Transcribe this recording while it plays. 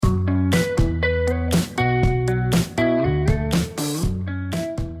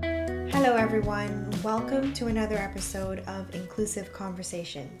everyone. Welcome to another episode of Inclusive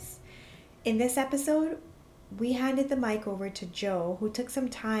Conversations. In this episode, we handed the mic over to Joe, who took some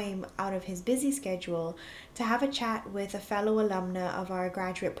time out of his busy schedule to have a chat with a fellow alumna of our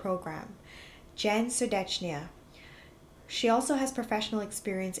graduate program, Jen Serdechnia. She also has professional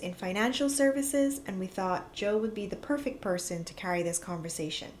experience in financial services, and we thought Joe would be the perfect person to carry this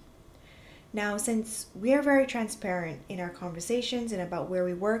conversation. Now, since we are very transparent in our conversations and about where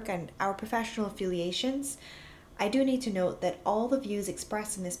we work and our professional affiliations, I do need to note that all the views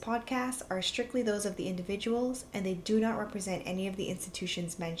expressed in this podcast are strictly those of the individuals and they do not represent any of the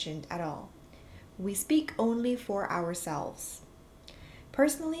institutions mentioned at all. We speak only for ourselves.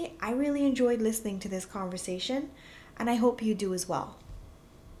 Personally, I really enjoyed listening to this conversation and I hope you do as well.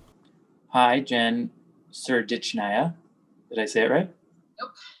 Hi, Jen Serdechnia. Did I say it right?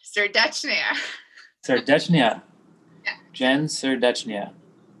 Nope. Serdechnia. Serdechnia. Yeah. Jen Serdechnia.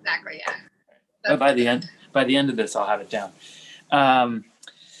 Exactly, yeah. Oh, by the end of this, I'll have it down.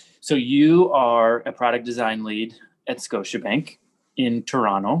 So you are a product design lead at Scotiabank in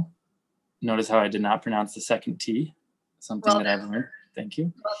Toronto. Notice how I did not pronounce the second T, something that I've learned. Thank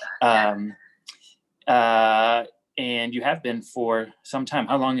you. Well done. And you have been for some time.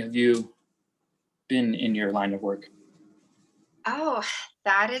 How long have you been in your line of work? Oh,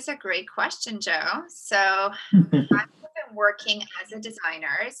 that is a great question, Joe. So I've been working as a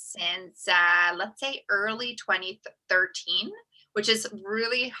designer since, let's say, early 2013, which is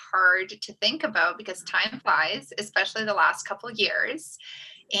really hard to think about because time flies, especially the last couple of years.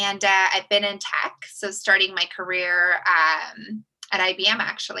 And I've been in tech, so starting my career at IBM,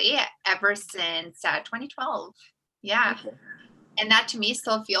 actually, ever since 2012. Yeah. Okay. And that to me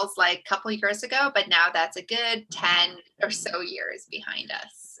still feels like a couple of years ago, but now that's a good 10 or so years behind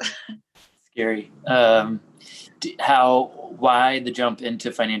us. Scary. Why the jump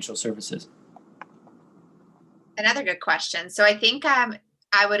into financial services? Another good question. So I think I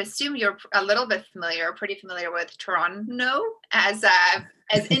would assume you're a little bit pretty familiar with Toronto as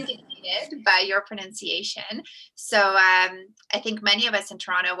indicated by your pronunciation. So I think many of us in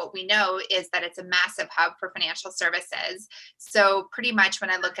Toronto, what we know is that it's a massive hub for financial services. So pretty much when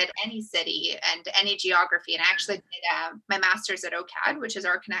I look at any city and any geography, and I actually did my master's at OCAD, which is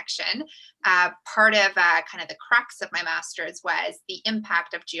our connection, part of kind of the crux of my master's was the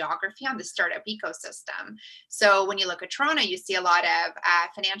impact of geography on the startup ecosystem. So when you look at Toronto, you see a lot of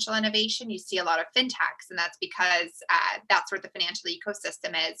financial innovation, you see a lot of fintechs, and that's because that's where the financial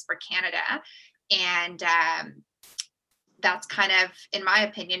ecosystem is for Canada. And that's kind of, in my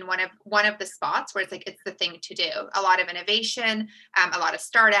opinion, one of the spots where it's the thing to do. A lot of innovation, a lot of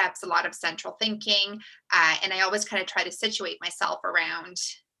startups, a lot of central thinking. And I always kind of try to situate myself around,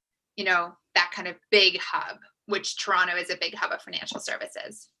 that kind of big hub, which Toronto is a big hub of financial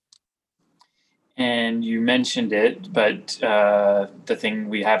services. And you mentioned it, but the thing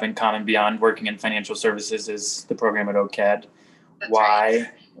we have in common beyond working in financial services is the program at OCAD. That's right.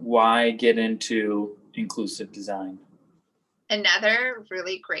 Why get into inclusive design? Another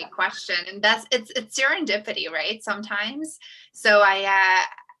really great question. And it's serendipity, right? Sometimes. So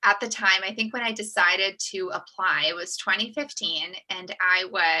at the time, I think when I decided to apply, it was 2015, and I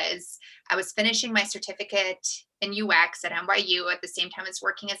was finishing my certificate in UX at NYU at the same time as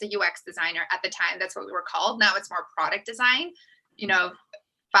working as a UX designer. At the time, that's what we were called. Now it's more product design.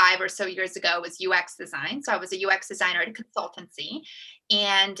 5 or so years ago was UX design. So I was a UX designer at a consultancy.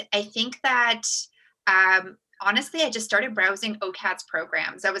 And I think that honestly, I just started browsing OCAD's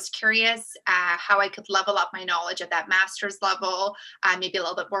programs. I was curious how I could level up my knowledge at that master's level, maybe a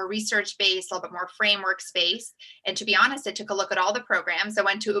little bit more research-based, a little bit more framework-based. And to be honest, I took a look at all the programs. I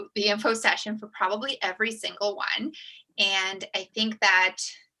went to the info session for probably every single one. And I think that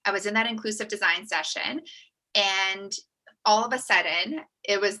I was in that inclusive design session, and all of a sudden,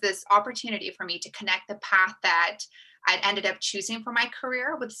 it was this opportunity for me to connect the path that I'd ended up choosing for my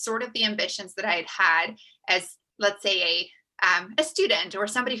career with sort of the ambitions that I had as, let's say, a student or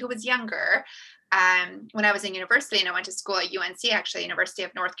somebody who was younger. When I was in university, and I went to school at UNC, actually, University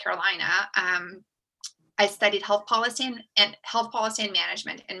of North Carolina, I studied health policy and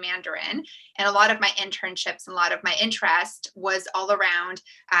management in Mandarin. And a lot of my internships and a lot of my interest was all around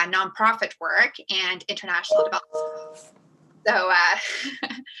nonprofit work and international development. So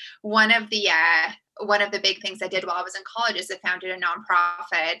one of the big things I did while I was in college is I founded a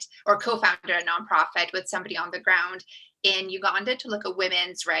nonprofit, or co-founded a nonprofit with somebody on the ground in Uganda to look at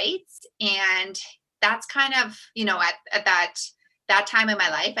women's rights. And that's kind of, at that time in my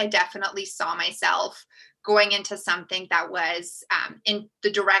life, I definitely saw myself going into something that was in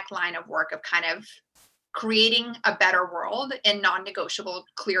the direct line of work of kind of creating a better world in non-negotiable,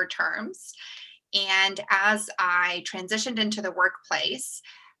 clear terms. And as I transitioned into the workplace,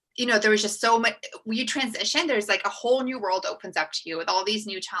 there was just so much. When you transition, there's like a whole new world opens up to you with all these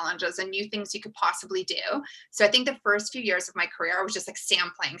new challenges and new things you could possibly do. So I think the first few years of my career, I was just like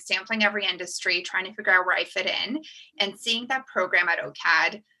sampling every industry, trying to figure out where I fit in. And seeing that program at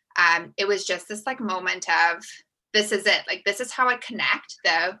OCAD, it was just this like moment of, this is it. Like, this is how I connect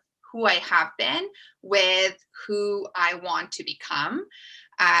who I have been with who I want to become,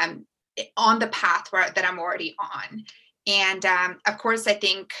 on the path that I'm already on. And of course, I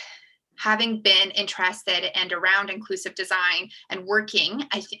think having been interested and around inclusive design and working,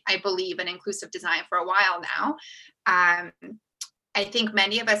 I believe in inclusive design for a while now. I think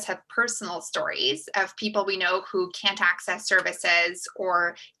many of us have personal stories of people we know who can't access services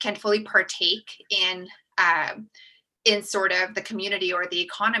or can't fully partake in sort of the community or the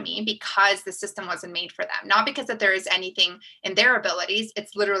economy because the system wasn't made for them. Not because that there is anything in their abilities,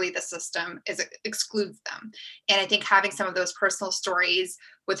 it's literally the system excludes them. And I think having some of those personal stories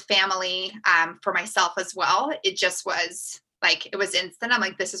with family, for myself as well, it just was like, it was instant. I'm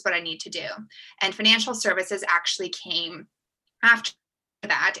like, this is what I need to do. And financial services actually came after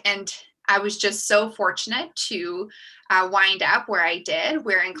that. And I was just so fortunate to wind up where I did,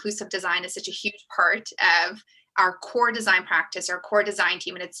 where inclusive design is such a huge part of our core design practice, our core design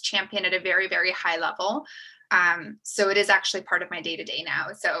team, and it's championed at a very, very high level. So it is actually part of my day-to-day now.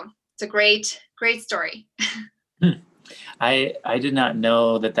 So it's a great, great story. I did not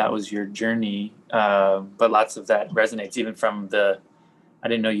know that was your journey, but lots of that resonates, even from I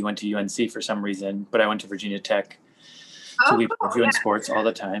didn't know you went to UNC for some reason, but I went to Virginia Tech. So we were doing sports all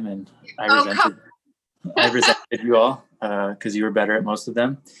the time, and I resented you all because you were better at most of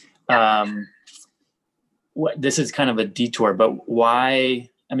them. This is kind of a detour, but why?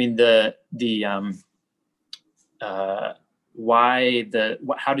 I mean, how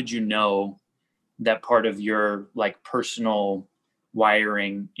did you know that part of your like personal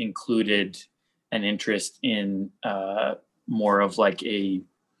wiring included an interest in more of like a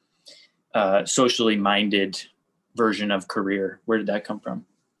socially minded version of career? Where did that come from?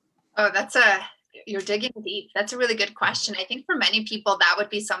 Oh, you're digging deep. That's a really good question. I think for many people, that would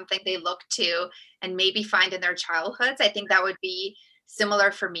be something they look to and maybe find in their childhoods. I think that would be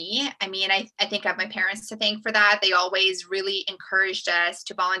similar for me. I mean, I think I have my parents to thank for that. They always really encouraged us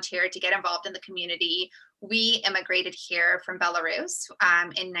to volunteer, to get involved in the community. We immigrated here from Belarus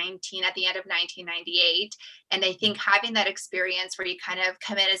at the end of 1998. And I think having that experience where you kind of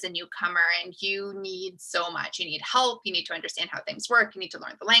come in as a newcomer and you need so much, you need help, you need to understand how things work, you need to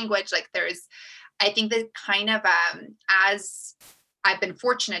learn the language. Like I think that kind of, as I've been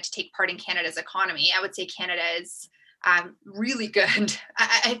fortunate to take part in Canada's economy, I would say Canada is really good.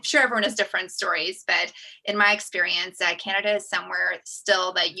 I'm sure everyone has different stories, but in my experience, Canada is somewhere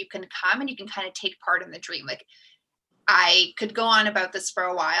still that you can come and you can kind of take part in the dream. Like, I could go on about this for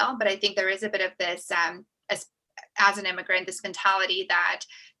a while, but I think there is a bit of this, as an immigrant, this mentality that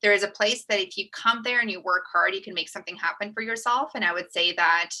there is a place that if you come there and you work hard, you can make something happen for yourself. And I would say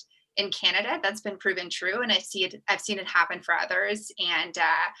that in Canada, that's been proven true. And I've seen it happen for others. And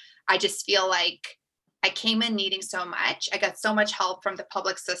I just feel like I came in needing so much. I got so much help from the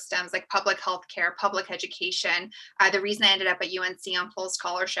public systems, like public healthcare, public education. The reason I ended up at UNC on full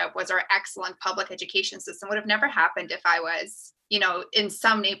scholarship was our excellent public education system. Would have never happened if I was, in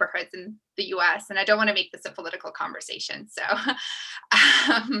some neighborhoods in the US. And I don't want to make this a political conversation. So,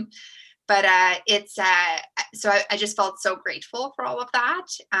 but so I just felt so grateful for all of that.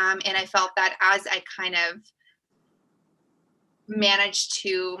 And I felt that as I kind of managed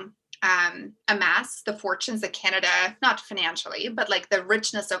to amass the fortunes that Canada, not financially, but like the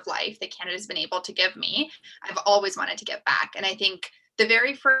richness of life that Canada's been able to give me, I've always wanted to give back. And I think the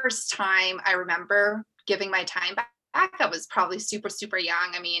very first time I remember giving my time back, I was probably super, super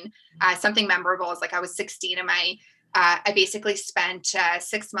young. I mean, something memorable is like I was 16 and I basically spent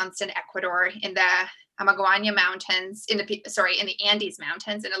 6 months in Ecuador in the Amaguaña Mountains, in the Andes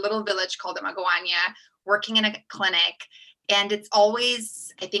Mountains, in a little village called Amaguaña, working in a clinic. And it's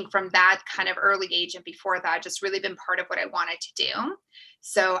always, I think from that kind of early age and before that, just really been part of what I wanted to do.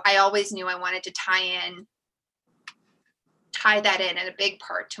 So I always knew I wanted to tie that in a big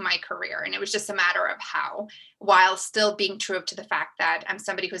part to my career. And it was just a matter of how, while still being true to the fact that I'm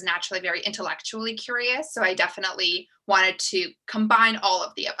somebody who's naturally very intellectually curious. So I definitely wanted to combine all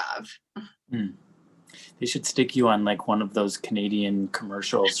of the above. Mm. They should stick you on like one of those Canadian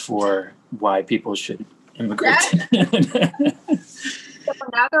commercials for why people should immigrate. Yeah. So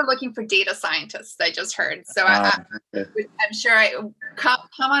now they're looking for data scientists, I just heard. So Okay. I'm sure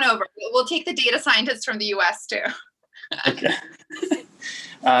come on over. We'll take the data scientists from the US too. Okay.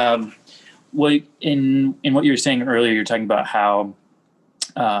 Well, in what you were saying earlier, you're talking about how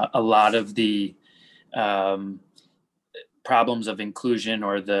a lot of the problems of inclusion,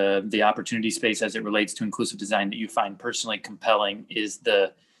 or the opportunity space as it relates to inclusive design, that you find personally compelling is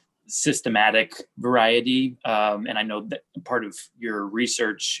the systematic variety. And I know that part of your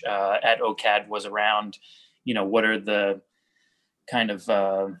research at OCAD was around, what are the kind of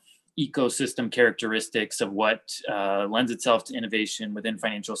ecosystem characteristics of what lends itself to innovation within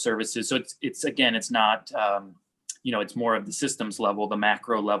financial services. So it's not, it's more of the systems level, the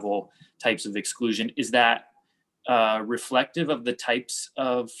macro level types of exclusion. Is that reflective of the types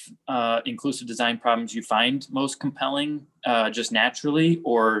of inclusive design problems you find most compelling just naturally,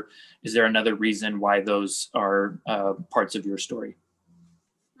 or is there another reason why those are parts of your story?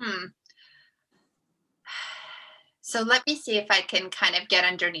 So let me see if I can kind of get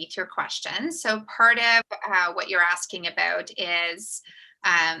underneath your question. So part of what you're asking about is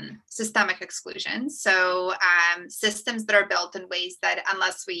systemic exclusion. So systems that are built in ways that,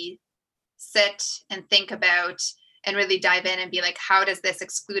 unless we sit and think about and really dive in and be like, how does this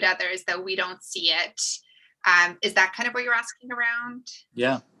exclude others, that we don't see it? Is that kind of what you're asking around?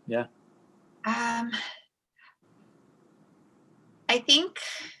 Yeah. I think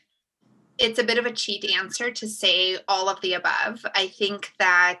it's a bit of a cheat answer to say all of the above. I think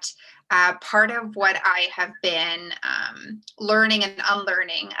that part of what I have been learning and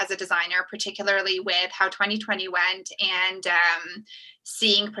unlearning as a designer, particularly with how 2020 went, and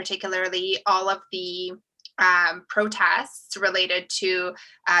seeing particularly all of the protests related to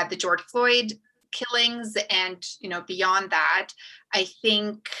the George Floyd killings, and beyond that, I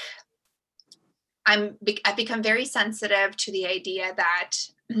think I've become very sensitive to the idea that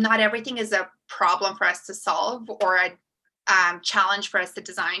not everything is a problem for us to solve, or a challenge for us to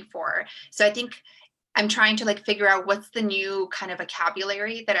design for. So I think I'm trying to figure out what's the new kind of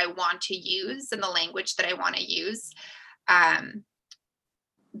vocabulary that I want to use and the language that I want to use,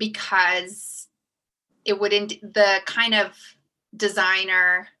 because the kind of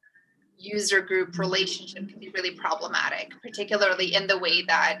designer user group relationship can be really problematic, particularly in the way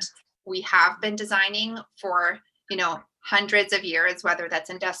that we have been designing for hundreds of years, whether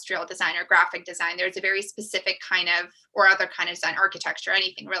that's industrial design or graphic design. There's a very specific kind of, or other kind of design, architecture,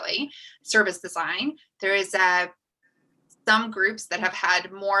 anything really, service design. There is some groups that have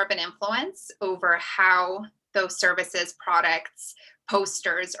had more of an influence over how those services, products,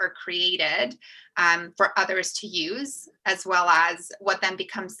 posters are created for others to use, as well as what then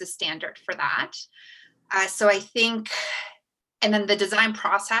becomes the standard for that. So I think, and then the design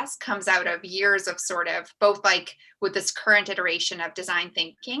process comes out of years of sort of both with this current iteration of design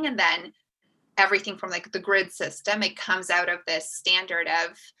thinking, and then everything from the grid system, it comes out of this standard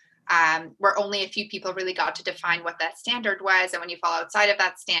of where only a few people really got to define what that standard was. And when you fall outside of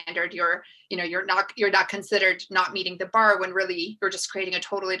that standard, you're not considered not meeting the bar, when really you're just creating a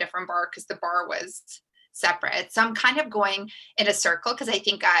totally different bar because the bar was separate. So I'm kind of going in a circle, because I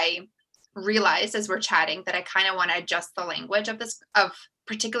think I realized as we're chatting that I kind of want to adjust the language of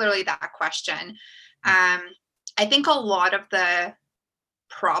particularly that question. I think a lot of the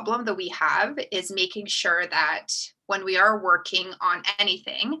problem that we have is making sure that when we are working on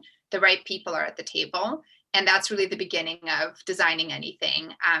anything, the right people are at the table. And that's really the beginning of designing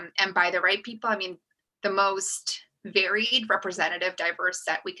anything. And by the right people, I mean the most varied, representative, diverse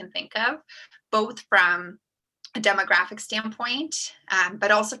set we can think of, both from a demographic standpoint,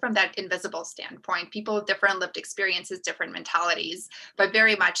 but also from that invisible standpoint, people with different lived experiences, different mentalities, but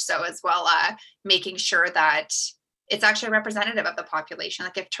very much so as well, making sure that it's actually representative of the population.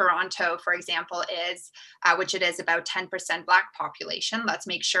 If Toronto, for example, is, which it is about 10% Black population, let's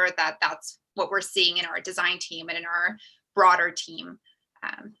make sure that that's what we're seeing in our design team and in our broader team.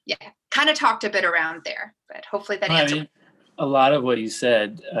 Kind of talked a bit around there, but hopefully that answers. A lot of what you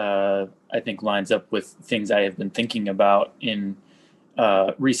said, I think, lines up with things I have been thinking about in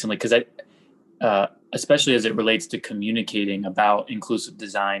recently, because especially as it relates to communicating about inclusive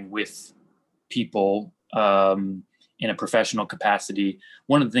design with people in a professional capacity.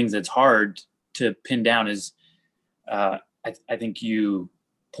 One of the things that's hard to pin down is, I think you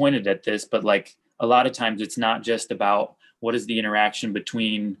pointed at this, but a lot of times it's not just about what is the interaction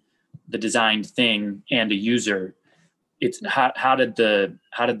between the designed thing and a user. It's how did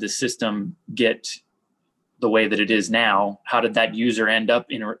the system get the way that it is now? How did that user end up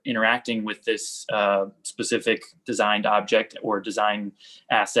interacting with this specific designed object or design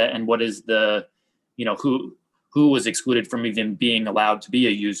asset? And what is the, who was excluded from even being allowed to be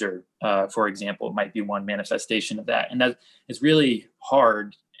a user, for example, might be one manifestation of that. And that is really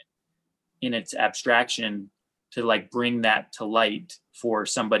hard in its abstraction to like bring that to light for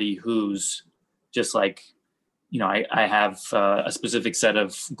somebody who's just like, I have a specific set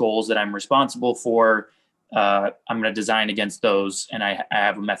of goals that I'm responsible for. I'm going to design against those, and I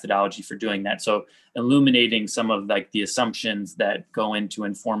have a methodology for doing that. So illuminating some of like the assumptions that go into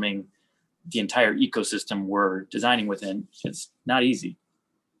informing the entire ecosystem we're designing within is not easy.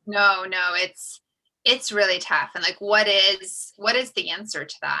 No, it's really tough. And like, what is the answer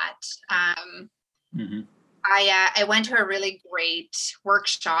to that? Mm-hmm. I went to a really great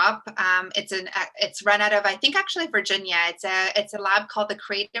workshop. It's run out of, I think, actually Virginia. It's a lab called the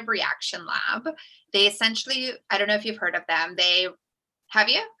Creative Reaction Lab. They essentially, I don't know if you've heard of them. Have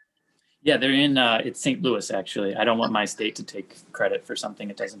you? Yeah, they're in it's St. Louis, actually. I don't want my state to take credit for something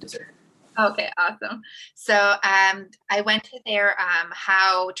it doesn't deserve. Okay, awesome. So I went to their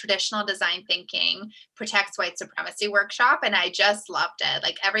How Traditional Design Thinking Protects White Supremacy workshop, and I just loved it.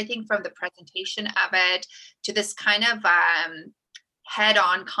 Like everything from the presentation of it to this kind of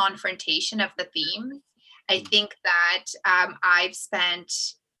head-on confrontation of the themes. I think that I've spent,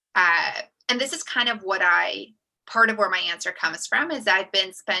 and this is kind of part of where my answer comes from, is I've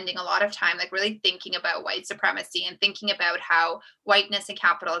been spending a lot of time like really thinking about white supremacy and thinking about how whiteness and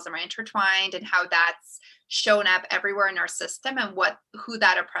capitalism are intertwined and how that's shown up everywhere in our system and who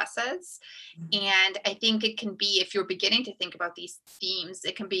that oppresses. And I think it can be, if you're beginning to think about these themes,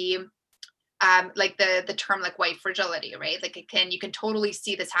 it can be like the term like white fragility, right? Like you can totally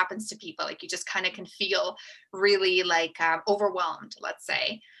see this happens to people. Like you just kind of can feel really like overwhelmed, let's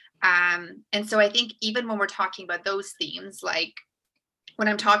say. And so I think even when we're talking about those themes, like when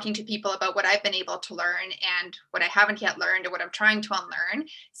I'm talking to people about what I've been able to learn and what I haven't yet learned or what I'm trying to unlearn,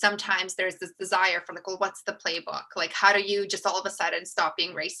 sometimes there's this desire for like, well, what's the playbook? Like, how do you just all of a sudden stop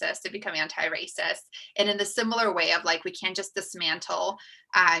being racist and become anti-racist? And in the similar way of like, we can't just dismantle,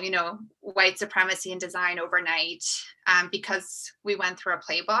 white supremacy and design overnight because we went through a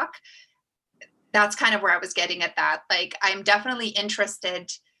playbook. That's kind of where I was getting at that. Like, I'm definitely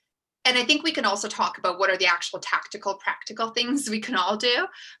interested. And I think we can also talk about what are the actual tactical, practical things we can all do.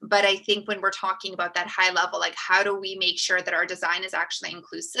 But I think when we're talking about that high level, like how do we make sure that our design is actually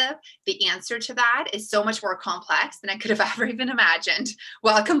inclusive? The answer to that is so much more complex than I could have ever even imagined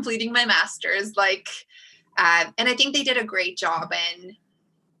while completing my master's. And I think they did a great job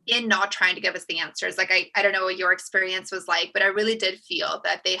in not trying to give us the answers. Like, I don't know what your experience was like, but I really did feel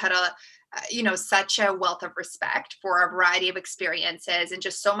that they had such a wealth of respect for a variety of experiences and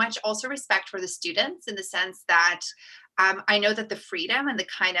just so much also respect for the students in the sense that I know that the freedom and the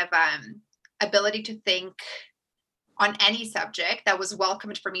kind of ability to think on any subject that was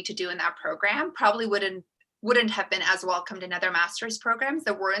welcomed for me to do in that program probably wouldn't have been as welcomed in other master's programs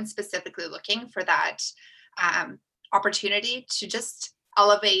that weren't specifically looking for that opportunity to just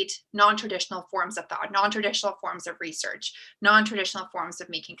elevate non-traditional forms of thought, non-traditional forms of research, non-traditional forms of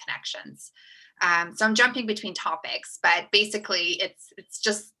making connections. So I'm jumping between topics, but basically it's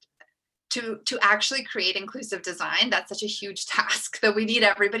just to actually create inclusive design. That's such a huge task that we need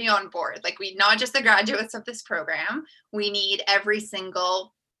everybody on board. Like not just the graduates of this program, we need every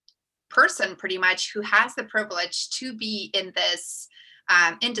single person pretty much who has the privilege to be in this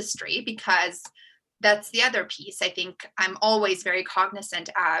industry, because that's the other piece I think I'm always very cognizant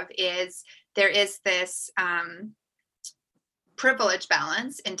of is there is this privilege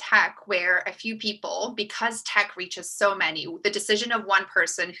balance in tech where a few people, because tech reaches so many, the decision of one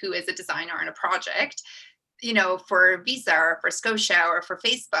person who is a designer on a project, for Visa or for Scotia or for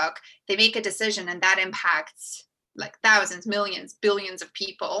Facebook, they make a decision and that impacts like thousands, millions, billions of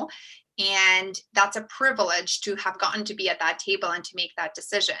people. And that's a privilege to have gotten to be at that table and to make that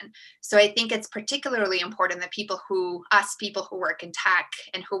decision. So I think it's particularly important that people who work in tech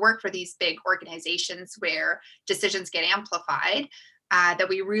and who work for these big organizations where decisions get amplified, that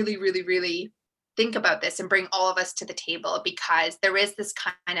we really, really, really think about this and bring all of us to the table, because there is this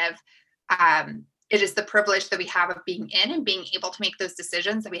kind of, it is the privilege that we have of being in and being able to make those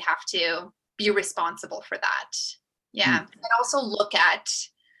decisions that we have to be responsible for that. Yeah. And also look at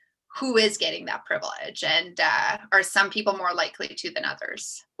who is getting that privilege, and are some people more likely to than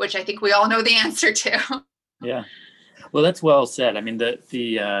others, which I think we all know the answer to. Yeah, well, that's well said. I mean,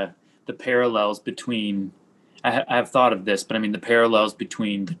 the parallels between, I've thought of this, but I mean, the parallels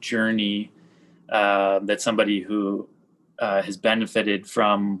between the journey that somebody who has benefited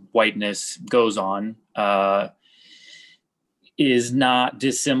from whiteness goes on, is not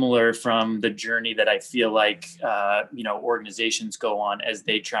dissimilar from the journey that I feel like, organizations go on as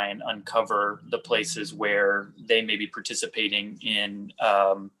they try and uncover the places where they may be participating in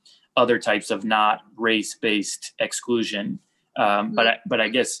other types of not race-based exclusion. But I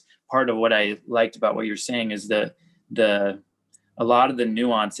guess part of what I liked about what you're saying is a lot of the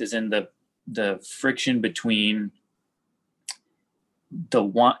nuance is in the friction between the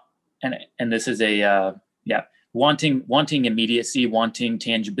want, and this is wanting immediacy, wanting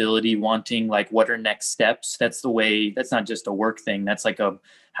tangibility, wanting like what are next steps. That's not just a work thing. That's like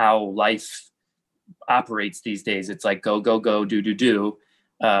how life operates these days. It's like go, do.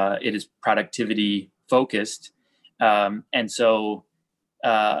 It is productivity focused. And so,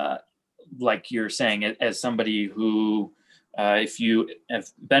 like you're saying, as somebody who, if you have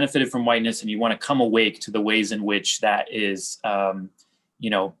benefited from whiteness and you want to come awake to the ways in which that is,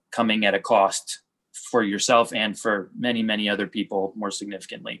 coming at a cost for yourself and for many, many other people more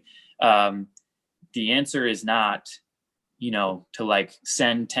significantly. The answer is not, to like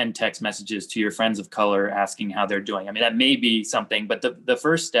send 10 text messages to your friends of color asking how they're doing. I mean, that may be something, but the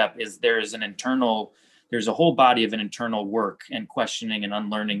first step is there's a whole body of an internal work and questioning and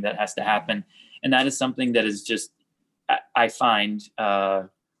unlearning that has to happen. And that is something that is just, I find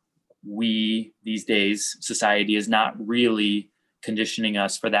we these days, society is not really conditioning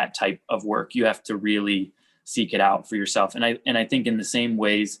us for that type of work. You have to really seek it out for yourself. And I think in the same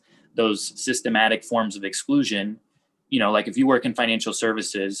ways, those systematic forms of exclusion, like if you work in financial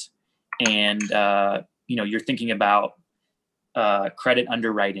services and, you're thinking about credit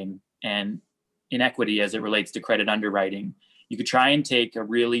underwriting and inequity as it relates to credit underwriting, you could try and take a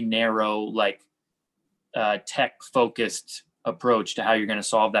really narrow, tech focused approach to how you're going to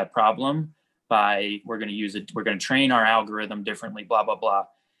solve that problem we're going to train our algorithm differently, blah, blah, blah.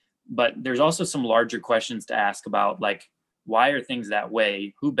 But there's also some larger questions to ask about, like, why are things that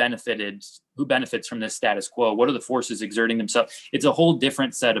way? Who benefits from this status quo? What are the forces exerting themselves? It's a whole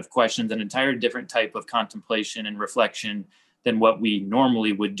different set of questions, an entire different type of contemplation and reflection than what we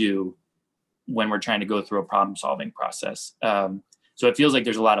normally would do when we're trying to go through a problem solving process. So it feels like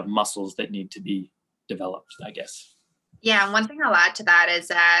there's a lot of muscles that need to be developed, I guess. Yeah. And one thing I'll add to that is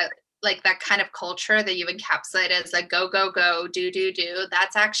that like that kind of culture that you encapsulate as like go, do,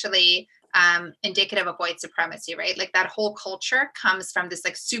 that's actually indicative of white supremacy, right? Like that whole culture comes from this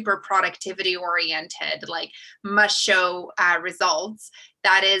like super productivity oriented, like must show results.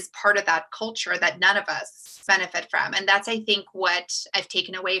 That is part of that culture that none of us benefit from. And that's, I think, what I've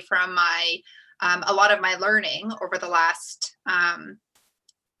taken away from a lot of my learning over the last,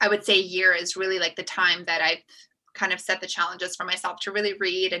 I would say year is really like the time that I've kind of set the challenges for myself to really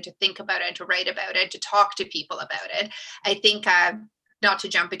read and to think about it and to write about it, to talk to people about it. I think, not to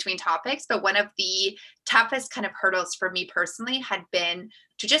jump between topics, but one of the toughest kind of hurdles for me personally had been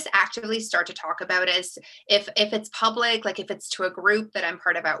to just actively start to talk about it. If it's public, like if it's to a group that I'm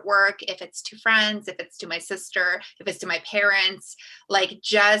part of at work, if it's to friends, if it's to my sister, if it's to my parents, like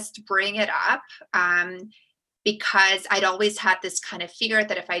just bring it up. Because I'd always had this kind of fear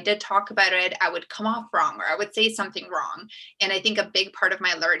that if I did talk about it, I would come off wrong or I would say something wrong. And I think a big part of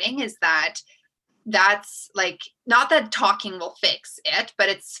my learning is that's like, not that talking will fix it, but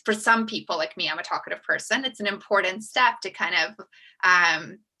it's for some people like me, I'm a talkative person. It's an important step to kind of,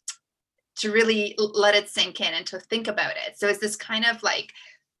 to really let it sink in and to think about it. So it's this kind of like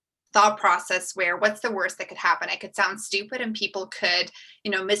thought process where what's the worst that could happen? I could sound stupid and people could,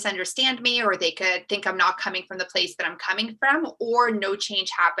 misunderstand me, or they could think I'm not coming from the place that I'm coming from, or no change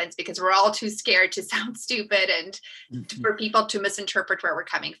happens because we're all too scared to sound stupid and for people to misinterpret where we're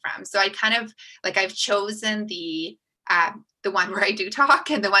coming from. So I kind of like, I've chosen the one where I do talk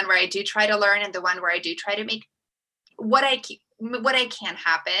and the one where I do try to learn and the one where I do try to make what I can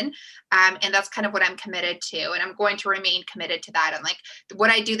happen. And that's kind of what I'm committed to. And I'm going to remain committed to that. And like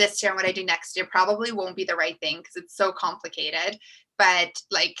what I do this year and what I do next year probably won't be the right thing because it's so complicated. But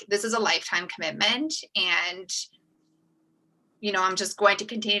like, this is a lifetime commitment. And, I'm just going to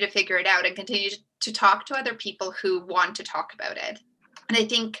continue to figure it out and continue to talk to other people who want to talk about it. And I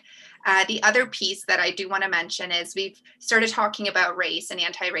think the other piece that I do want to mention is we've started talking about race and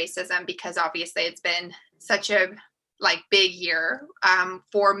anti-racism because obviously it's been such a big year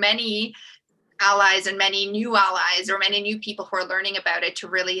for many allies and many new allies or many new people who are learning about it to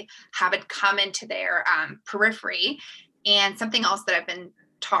really have it come into their periphery. And something else that I've been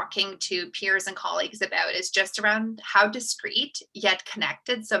talking to peers and colleagues about is just around how discrete yet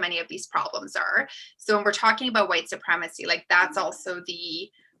connected so many of these problems are. So when we're talking about white supremacy, like that's also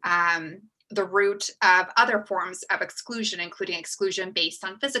the root of other forms of exclusion, including exclusion based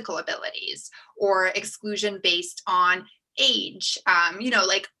on physical abilities or exclusion based on age,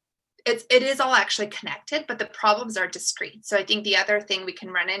 like it is all actually connected, but the problems are discrete. So I think the other thing we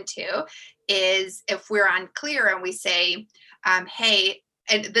can run into is if we're unclear and we say, hey,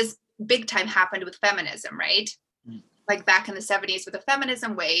 and this big time happened with feminism, right? Like back in the 70s with the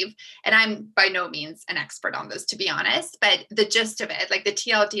feminism wave. And I'm by no means an expert on this, to be honest, but the gist of it, like the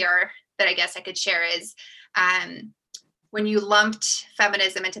TLDR that I guess I could share is, when you lumped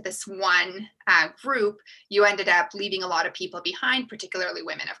feminism into this one group, you ended up leaving a lot of people behind, particularly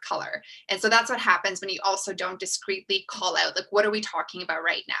women of color. And so that's what happens when you also don't discreetly call out, like, what are we talking about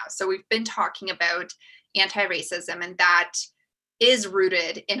right now? So we've been talking about anti-racism, and that is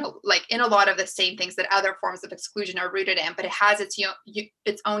rooted in a lot of the same things that other forms of exclusion are rooted in, but it has its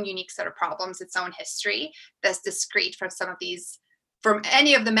own unique set of problems, its own history that's discrete from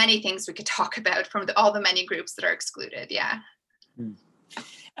any of the many things we could talk about from all the many groups that are excluded. Yeah.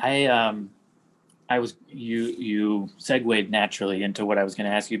 You segued naturally into what I was going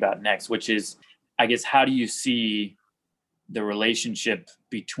to ask you about next, which is, I guess, how do you see the relationship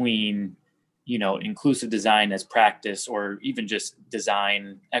between, inclusive design as practice, or even just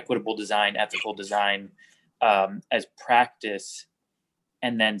design, equitable design, ethical design, as practice,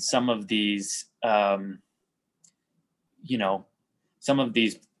 and then some of these,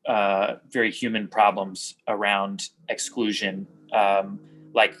 very human problems around exclusion. I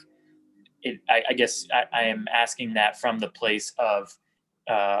guess I am asking that from the place of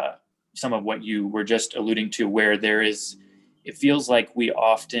some of what you were just alluding to, where it feels like we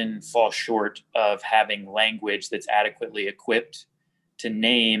often fall short of having language that's adequately equipped to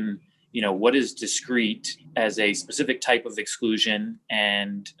name, what is discrete as a specific type of exclusion,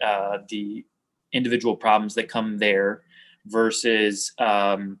 and the individual problems that come there, versus,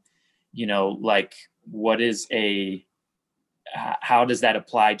 how does that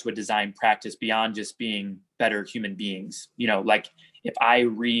apply to a design practice beyond just being better human beings? If I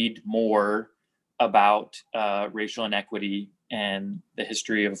read more about racial inequity and the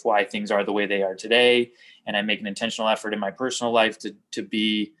history of why things are the way they are today, and I make an intentional effort in my personal life to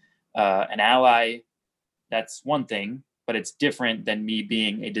be an ally, that's one thing, but it's different than me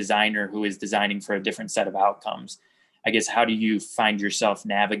being a designer who is designing for a different set of outcomes. I guess, how do you find yourself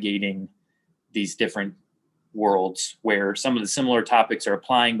navigating these different worlds where some of the similar topics are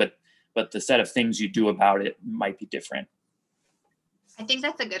applying, but the set of things you do about it might be different? I think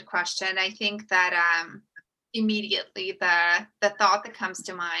that's a good question. I think that immediately the thought that comes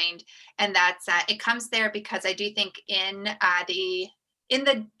to mind, and that's it comes there because I do think in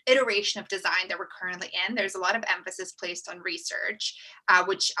the iteration of design that we're currently in, there's a lot of emphasis placed on research,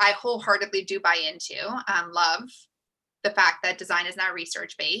 which I wholeheartedly do buy into. Love the fact that design is now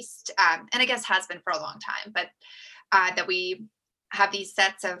research based, and I guess has been for a long time, but that we have these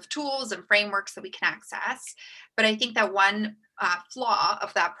sets of tools and frameworks that we can access. But I think that one flaw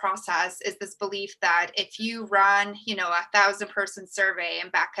of that process is this belief that if you run, 1,000-person survey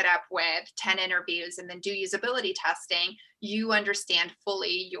and back it up with 10 interviews and then do usability testing, you understand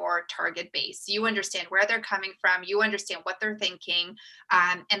fully your target base. You understand where they're coming from. You understand what they're thinking.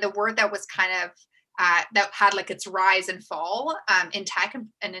 And the word that was kind of that had like its rise and fall in tech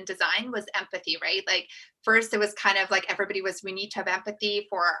and in design was empathy, right? Like first it was kind of like we need to have empathy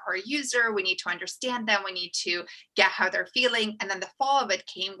for our user. We need to understand them. We need to get how they're feeling. And then the fall of it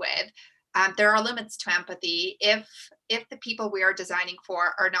came with, there are limits to empathy. If the people we are designing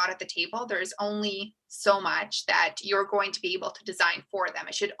for are not at the table, there's only so much that you're going to be able to design for them.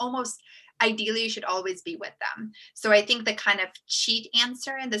 Ideally, you should always be with them. So I think the kind of cheat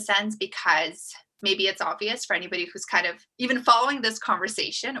answer in the sense, because maybe it's obvious for anybody who's kind of even following this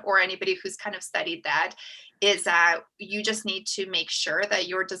conversation or anybody who's kind of studied that, is that you just need to make sure that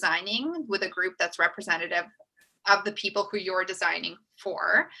you're designing with a group that's representative of the people who you're designing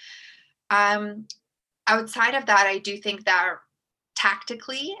for. Outside of that, I do think that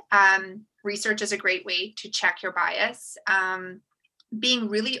tactically, research is a great way to check your bias. Being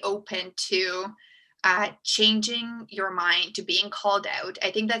really open to changing your mind to being called out.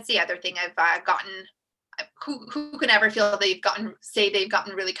 I think that's the other thing I've gotten. Who can ever feel they've gotten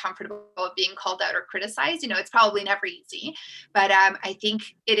really comfortable with being called out or criticized? It's probably never easy, but I think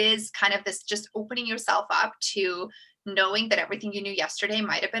it is kind of this just opening yourself up to knowing that everything you knew yesterday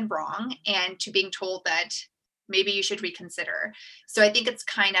might have been wrong, and to being told that maybe you should reconsider. So I think it's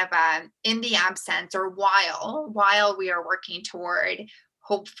kind of in the absence, or while we are working toward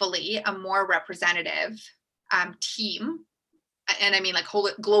hopefully a more representative team, and I mean like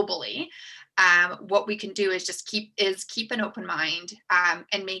globally, what we can do is just keep an open mind,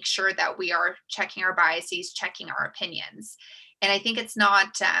 and make sure that we are checking our biases, checking our opinions. And I think it's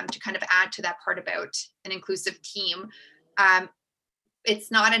not, to kind of add to that part about an inclusive team,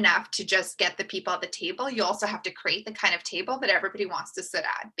 it's not enough to just get the people at the table. You also have to create the kind of table that everybody wants to sit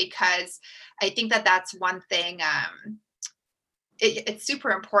at, because I think that that's one thing. It's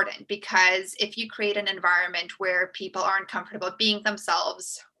super important, because if you create an environment where people aren't comfortable being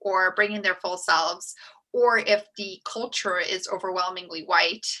themselves or bringing their full selves, or if the culture is overwhelmingly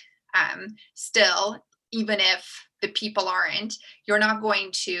white, still, even if the people aren't, you're not going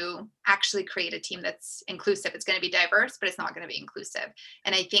to actually create a team that's inclusive. It's going to be diverse, but it's not going to be inclusive.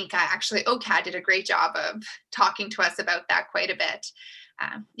 And I think actually OCAD did a great job of talking to us about that quite a bit.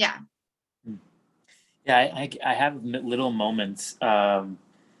 Yeah. Yeah, I have little moments,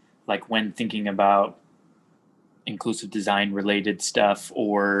 like when thinking about inclusive design related stuff,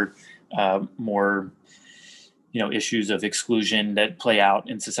 or more, issues of exclusion that play out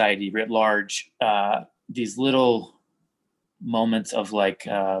in society writ large. These little moments of like,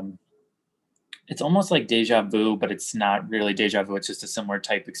 it's almost like deja vu, but it's not really deja vu. It's just a similar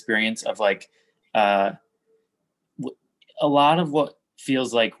type experience of like, a lot of what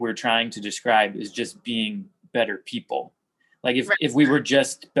feels like we're trying to describe is just being better people. Like if we were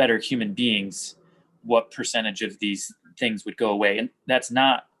just better human beings, what percentage of these things would go away? And that's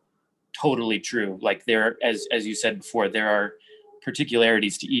not totally true. Like there, as you said before, there are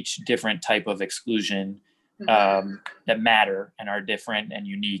particularities to each different type of exclusion that matter and are different and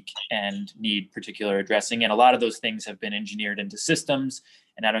unique and need particular addressing. And a lot of those things have been engineered into systems.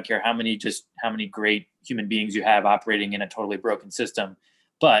 And I don't care how many great human beings you have operating in a totally broken system,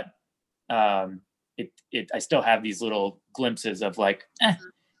 but I still have these little glimpses of like,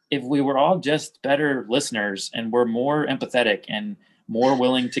 if we were all just better listeners and we're more empathetic and more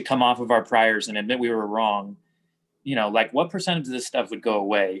willing to come off of our priors and admit we were wrong, like what percentage of this stuff would go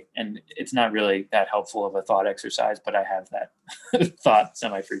away? And it's not really that helpful of a thought exercise, but I have that thought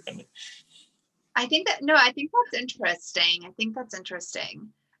semi-frequently. I think that's interesting.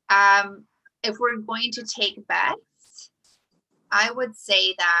 If we're going to take bets, I would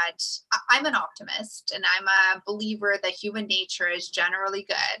say that I'm an optimist, and I'm a believer that human nature is generally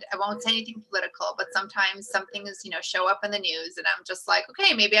good. I won't say anything political, but sometimes some things, show up in the news and I'm just like,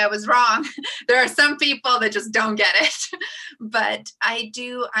 okay, maybe I was wrong. There are some people that just don't get it. But I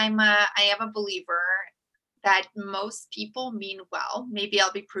am a believer that most people mean well. Maybe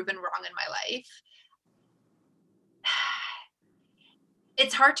I'll be proven wrong in my life.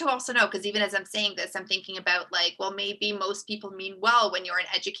 It's hard to also know, because even as I'm saying this, I'm thinking about like, well, maybe most people mean well when you're an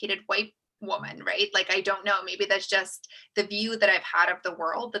educated white woman, right? Like, I don't know. Maybe that's just the view that I've had of the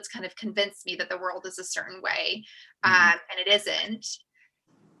world that's kind of convinced me that the world is a certain way, and it isn't.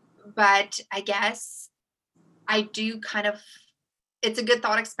 But I guess I do kind of, it's a good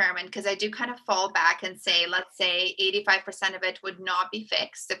thought experiment, because I do kind of fall back and say, let's say 85% of it would not be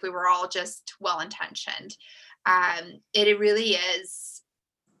fixed if we were all just well-intentioned. It really is.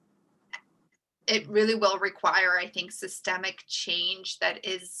 It really will require, I think, systemic change that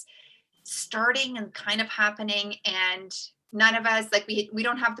is starting and kind of happening. And none of us, like we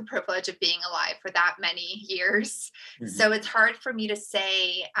don't have the privilege of being alive for that many years. So it's hard for me to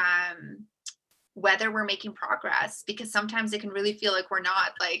say whether we're making progress, because sometimes it can really feel like we're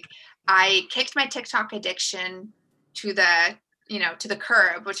not. Like, I kicked my TikTok addiction to the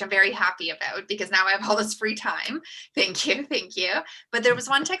curb, which I'm very happy about, because now I have all this free time. Thank you. But there was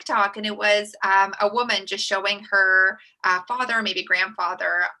one TikTok, and it was a woman just showing her father, maybe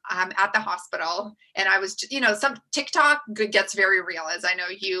grandfather, at the hospital. And I was, some TikTok gets very real, as I know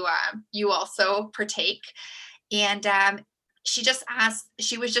you also partake. And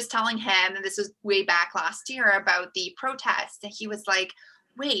she was just telling him, and this was way back last year, about the protest. And he was like,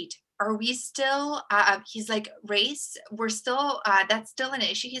 wait, are we still, he's like, race, we're still, that's still an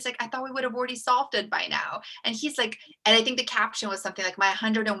issue. He's like, I thought we would have already solved it by now. And he's like, and I think the caption was something like, my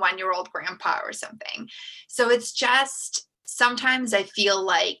 101-year-old grandpa or something. So it's just, sometimes I feel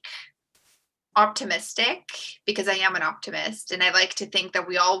like optimistic, because I am an optimist, and I like to think that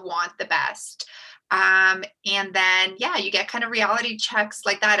we all want the best. And then, you get kind of reality checks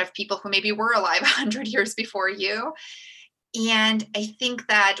like that of people who maybe were alive 100 years before you. And I think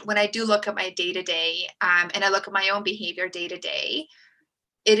that when I do look at my day-to-day, and I look at my own behavior day-to-day,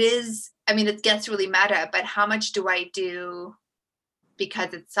 it gets really meta, but how much do I do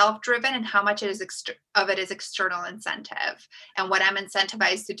because it's self-driven, and how much of it is external incentive, and what I'm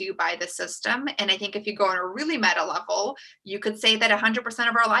incentivized to do by the system. And I think if you go on a really meta level, you could say that 100%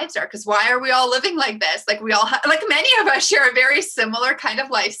 of our lives are, because why are we all living like this? Like, we all like, many of us share a very similar kind of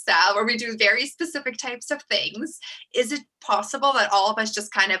lifestyle where we do very specific types of things. Is it possible that all of us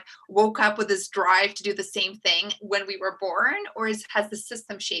just kind of woke up with this drive to do the same thing when we were born, or has the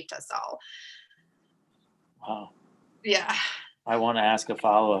system shaped us all? Wow. Yeah. I want to ask a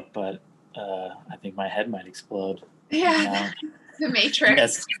follow-up, but I think my head might explode. Yeah. The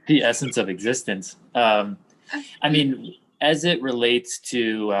Matrix. The essence of existence. I mean, as it relates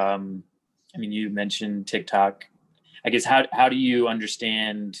to, I mean, you mentioned TikTok. I guess how do you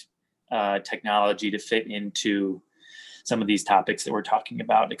understand technology to fit into some of these topics that we're talking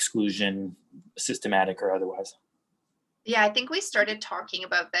about, exclusion, systematic or otherwise? Yeah, I think we started talking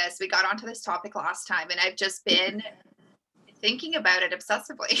about this. We got onto this topic last time, and I've just been thinking about it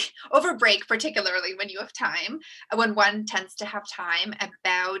obsessively over break, particularly when you have time, when one tends to have time,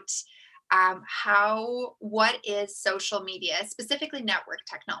 about what is social media, specifically network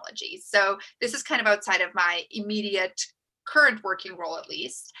technology. So this is kind of outside of my immediate current working role, at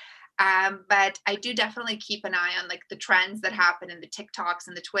least. But I do definitely keep an eye on like the trends that happen in the TikToks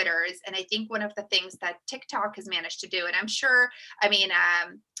and the Twitters. And I think one of the things that TikTok has managed to do, and I'm sure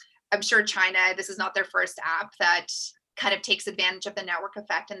China, this is not their first app that kind of takes advantage of the network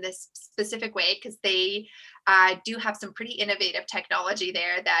effect in this specific way, because they do have some pretty innovative technology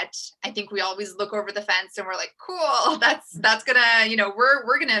there that I think we always look over the fence and we're like, cool, that's gonna,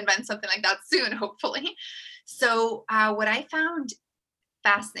 we're gonna invent something like that soon, hopefully. So what I found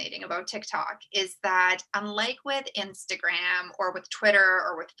fascinating about TikTok is that, unlike with Instagram or with Twitter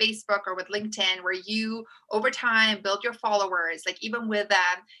or with Facebook or with LinkedIn, where you over time build your followers, like even with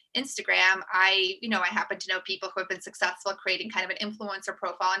Instagram, I happen to know people who have been successful creating kind of an influencer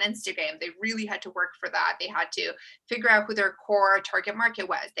profile on Instagram. They really had to work for that. They had to figure out who their core target market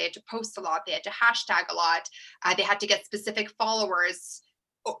was. They had to post a lot. They had to hashtag a lot. They had to get specific followers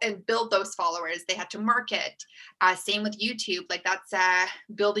and build those followers. They had to market. Same with YouTube, like that's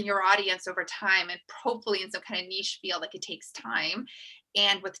building your audience over time, and hopefully in some kind of niche field, like it takes time.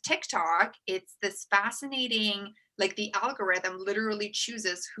 And with TikTok, it's this fascinating, like the algorithm literally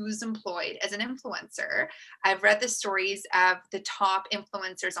chooses who's employed as an influencer. I've read the stories of the top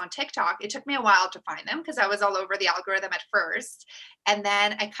influencers on TikTok. It took me a while to find them because I was all over the algorithm at first. And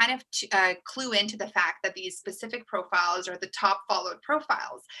then I kind of clue into the fact that these specific profiles are the top followed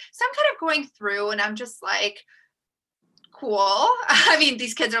profiles. So I'm kind of going through and I'm just like, cool. I mean,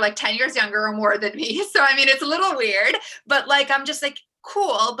 these kids are like 10 years younger or more than me. So, I mean, it's a little weird, but like, I'm just like,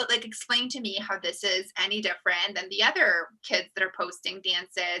 cool, but like explain to me how this is any different than the other kids that are posting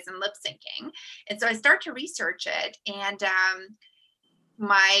dances and lip syncing. And so I start to research it, and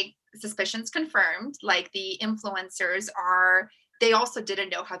my suspicions confirmed. Like the influencers they also didn't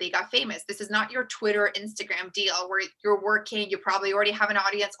know how they got famous. This is not your Twitter, Instagram deal where you're working, you probably already have an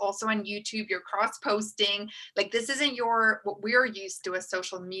audience also on YouTube, you're cross posting. Like this isn't what we're used to as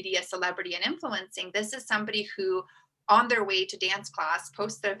social media celebrity and influencing. This is somebody who on their way to dance class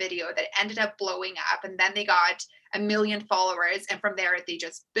posted a video that ended up blowing up, and then they got 1 million followers, and from there they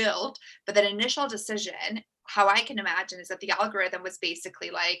just built. But that initial decision, how I can imagine, is that the algorithm was basically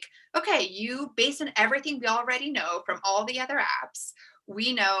like, okay, you, based on everything we already know from all the other apps,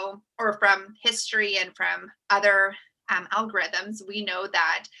 we know, or from history and from other algorithms, we know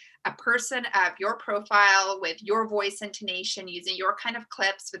that a person of your profile, with your voice intonation, using your kind of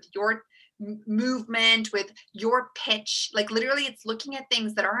clips, with your movement, with your pitch, like literally it's looking at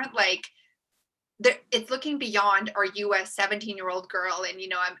things that aren't like, it's looking beyond, are you a 17-year-old girl and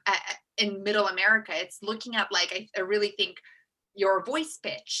I'm in middle America. It's looking at like, I really think your voice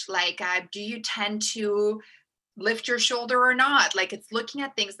pitch, like do you tend to lift your shoulder or not? Like it's looking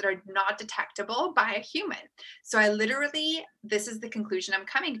at things that are not detectable by a human. So this is the conclusion I'm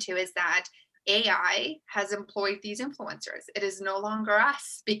coming to, is that AI has employed these influencers. It is no longer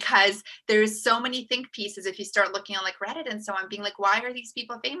us, because there's so many think pieces. If you start looking on like Reddit and so on, being like, why are these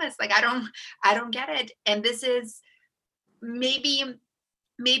people famous? Like, I don't get it. And this is maybe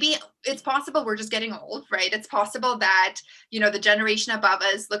it's possible we're just getting old, right? It's possible that, the generation above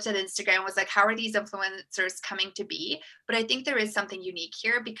us looked at Instagram and was like, how are these influencers coming to be? But I think there is something unique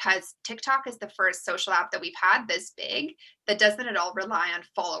here, because TikTok is the first social app that we've had this big that doesn't at all rely on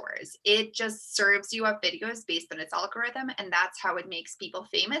followers. It just serves you up videos based on its algorithm, and that's how it makes people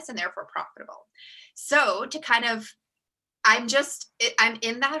famous and therefore profitable. So to kind of, I'm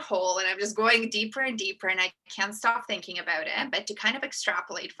in that hole, and I'm just going deeper and deeper, and I can't stop thinking about it. But to kind of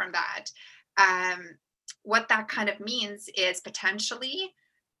extrapolate from that, what that kind of means is potentially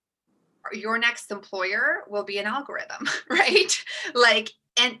your next employer will be an algorithm, right? Like,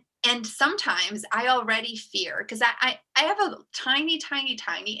 and sometimes I already fear, because I have a tiny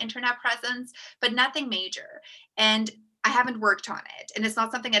internet presence, but nothing major. And I haven't worked on it and it's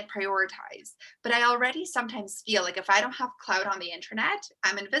not something I'd prioritize. But I already sometimes feel like if I don't have clout on the internet,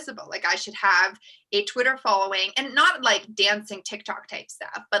 I'm invisible. Like I should have a Twitter following, and not like dancing TikTok type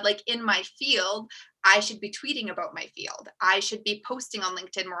stuff, but like in my field, I should be tweeting about my field. I should be posting on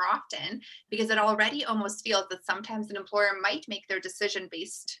LinkedIn more often, because it already almost feels that sometimes an employer might make their decision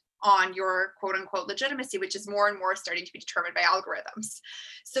based on your quote unquote legitimacy, which is more and more starting to be determined by algorithms.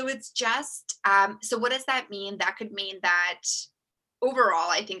 So it's just, so what does that mean? That could mean that overall,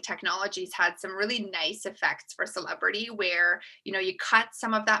 I think technology's had some really nice effects for celebrity where, you know, you cut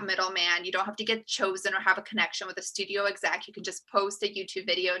some of that middleman. You don't have to get chosen or have a connection with a studio exec. You can just post a YouTube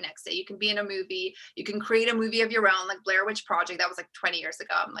video next day. You can be in a movie. You can create a movie of your own, like Blair Witch Project. That was like 20 years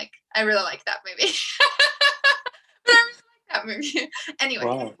ago. I'm like, I really like that movie. But I really like that movie. Anyway,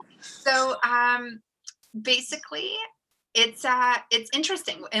 Wow. so basically it's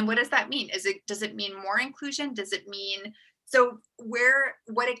interesting. And what does that mean? Does it mean more inclusion? Does it mean, so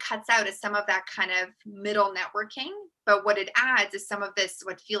what it cuts out is some of that kind of middle networking, but what it adds is some of this,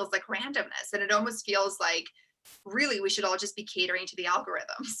 what feels like randomness. And it almost feels like really we should all just be catering to the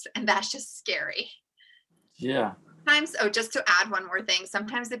algorithms. And that's just scary. Yeah. Sometimes, just to add one more thing,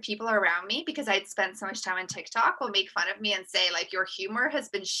 sometimes the people around me, because I'd spent so much time on TikTok, will make fun of me and say like, your humor has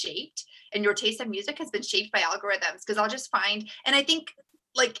been shaped and your taste in music has been shaped by algorithms. Because I'll just find, and I think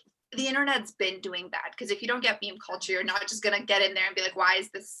like the internet's been doing that, because if you don't get meme culture, you're not just gonna get in there and be like, why is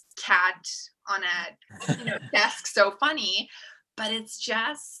this cat on a desk so funny? But it's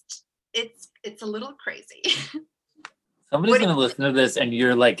just, it's a little crazy. Somebody's going to listen to this and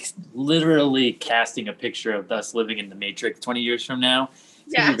you're like literally casting a picture of us living in the Matrix 20 years from now.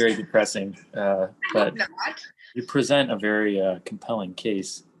 It's going to be very depressing. But you present a very compelling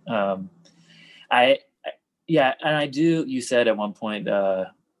case. And I do, you said at one point,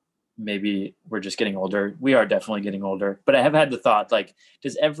 maybe we're just getting older. We are definitely getting older. But I have had the thought, like,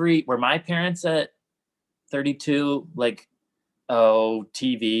 were my parents at 32, like,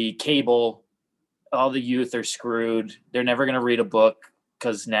 TV, cable, all the youth are screwed. They're never going to read a book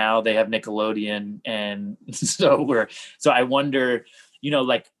because now they have Nickelodeon. And so I wonder,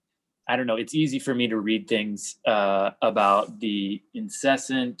 like, I don't know, it's easy for me to read things about the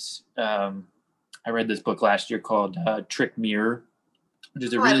incessant, I read this book last year called Trick Mirror, which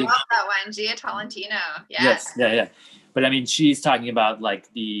is I love that one, Gia Tolentino. Yes. Yeah. But I mean, she's talking about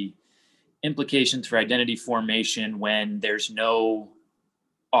like the implications for identity formation when there's no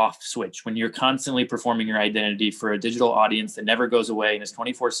off switch, when you're constantly performing your identity for a digital audience that never goes away and is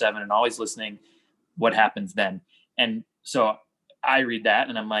 24/7 and always listening. What happens then? And so I read that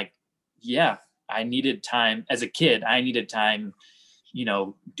and I'm like, yeah, I needed time as a kid. I needed time,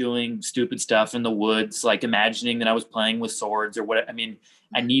 doing stupid stuff in the woods, like imagining that I was playing with swords or what. I mean,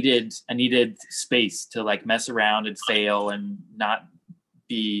 I needed space to like mess around and fail and not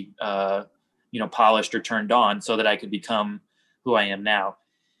be, polished or turned on so that I could become who I am now.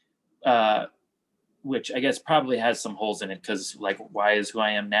 Which I guess probably has some holes in it, because like, why is who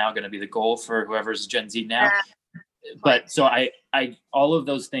I am now going to be the goal for whoever's Gen Z now? Yeah. But so I all of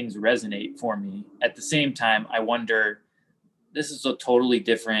those things resonate for me. At the same time, I wonder, this is a totally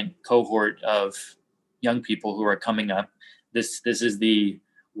different cohort of young people who are coming up. This is the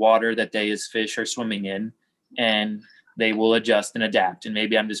water that they as fish are swimming in, and they will adjust and adapt. And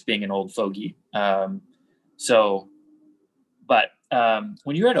maybe I'm just being an old fogey. When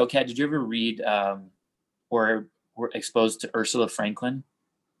you were at OCAD, did you ever read or were exposed to Ursula Franklin?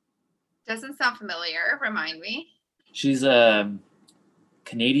 Doesn't sound familiar. Remind me. She's a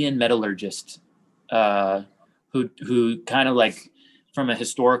Canadian metallurgist who kind of like, from a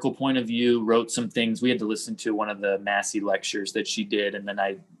historical point of view, wrote some things. We had to listen to one of the Massey lectures that she did, and then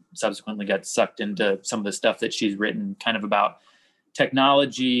I subsequently got sucked into some of the stuff that she's written kind of about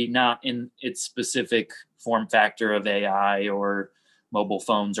technology, not in its specific form factor of AI or mobile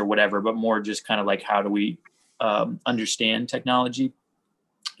phones or whatever, but more just kind of like, how do we understand technology?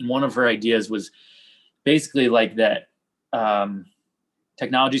 And one of her ideas was basically like that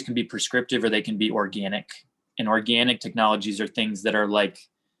technologies can be prescriptive or they can be organic. And organic technologies are things that are like,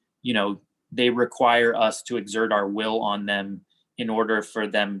 they require us to exert our will on them in order for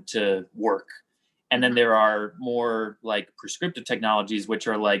them to work. And then there are more like prescriptive technologies, which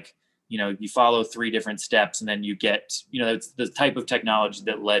are like, you follow 3 different steps and then you get, it's the type of technology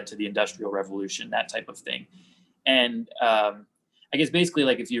that led to the Industrial Revolution, that type of thing. And I guess basically,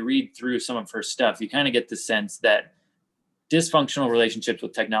 like, if you read through some of her stuff, you kind of get the sense that dysfunctional relationships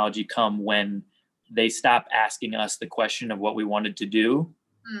with technology come when they stop asking us the question of what we wanted to do,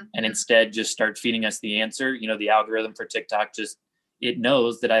 and instead just start feeding us the answer. The algorithm for TikTok it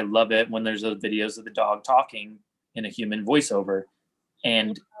knows that I love it when there's those videos of the dog talking, in a human voiceover.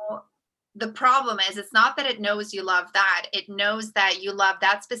 And the problem is, it's not that it knows you love that. It knows that you love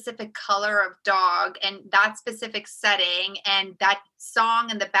that specific color of dog and that specific setting and that song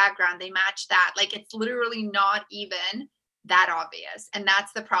in the background. They match that. Like, it's literally not even that obvious. And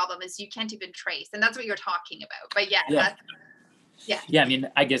that's the problem, is you can't even trace. And that's what you're talking about. But yeah. I mean,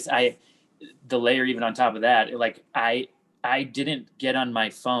 I guess the layer even on top of that, like I didn't get on my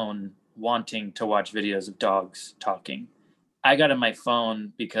phone wanting to watch videos of dogs talking. I got on my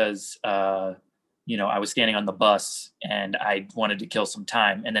phone because, I was standing on the bus and I wanted to kill some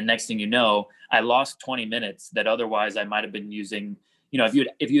time. And the next thing you know, I lost 20 minutes that otherwise I might've been using.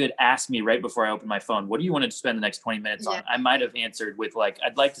 If you had asked me right before I opened my phone, what do you want to spend the next 20 minutes on? I might've answered with like,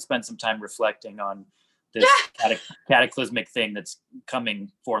 I'd like to spend some time reflecting on this cataclysmic thing that's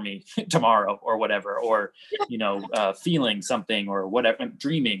coming for me tomorrow or whatever, or, feeling something or whatever,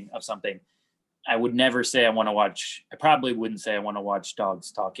 dreaming of something. I would never say I probably wouldn't say I want to watch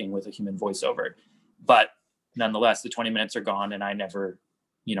dogs talking with a human voiceover, but nonetheless, the 20 minutes are gone and I never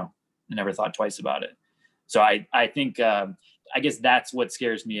thought twice about it. So I think, I guess that's what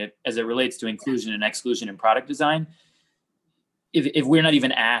scares me as it relates to inclusion and exclusion in product design. If we're not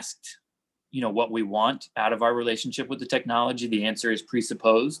even asked, what we want out of our relationship with the technology, the answer is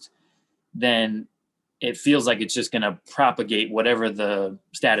presupposed, then it feels like it's just going to propagate whatever the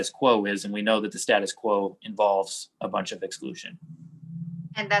status quo is. And we know that the status quo involves a bunch of exclusion.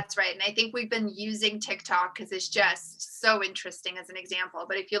 And that's right. And I think we've been using TikTok because it's just so interesting as an example.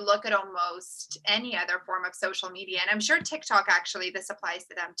 But if you look at almost any other form of social media, and I'm sure TikTok, actually, this applies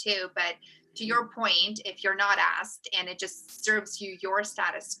to them too. But to your point, if you're not asked and it just serves you your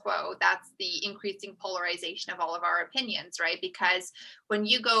status quo, that's the increasing polarization of all of our opinions, right? Because when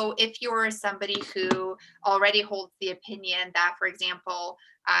you go, if you're somebody who already holds the opinion that, for example,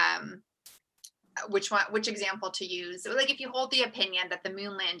 which example to use? Like, if you hold the opinion that the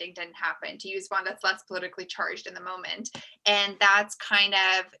moon landing didn't happen, to use one that's less politically charged in the moment, and that's kind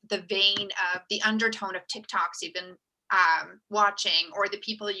of the vein of the undertone of TikToks you've been watching or the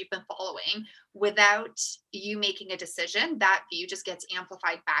people that you've been following, without you making a decision, that view just gets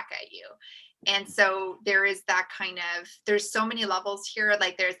amplified back at you. And so there is that there's so many levels here.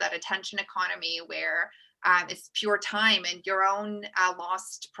 Like, there's that attention economy where it's pure time and your own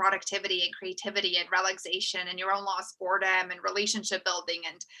lost productivity and creativity and relaxation and your own lost boredom and relationship building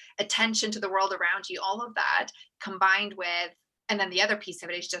and attention to the world around you, all of that combined with, and then the other piece of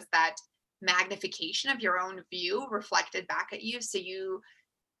it is just that magnification of your own view reflected back at you. So you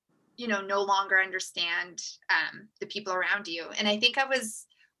no longer understand the people around you. And I think I was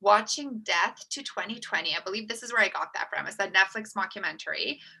watching Death to 2020. I believe this is where I got that from. It's that Netflix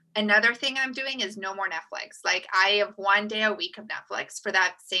mockumentary. Another thing I'm doing is no more Netflix. Like, I have 1 day a week of Netflix for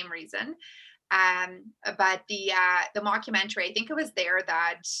that same reason. But the mockumentary, I think it was there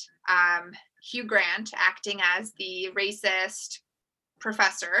that Hugh Grant, acting as the racist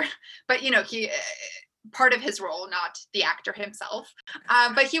professor, but he part of his role, not the actor himself,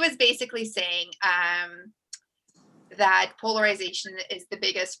 but he was basically saying that polarization is the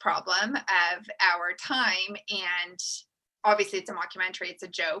biggest problem of our time. And obviously it's a mockumentary, it's a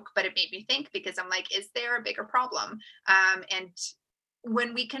joke, but it made me think, because I'm like, is there a bigger problem? And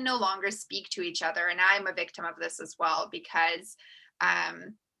when we can no longer speak to each other, and I'm a victim of this as well, because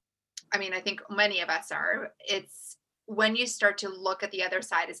I think many of us are, it's when you start to look at the other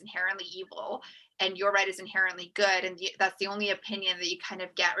side as inherently evil and your right is inherently good, and that's the only opinion that you kind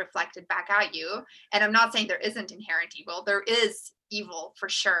of get reflected back at you. And I'm not saying there isn't inherent evil. There is evil for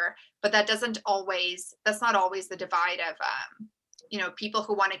sure, but that's not always the divide of, people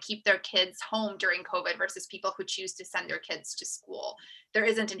who want to keep their kids home during COVID versus people who choose to send their kids to school. There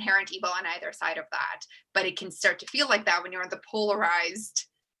isn't inherent evil on either side of that, but it can start to feel like that when you're in the polarized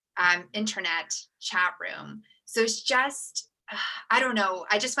internet chat room. So it's just, I don't know.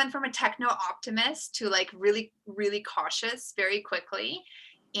 I just went from a techno optimist to like really, really cautious very quickly.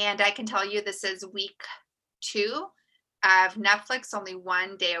 And I can tell you this is week 2 of Netflix, only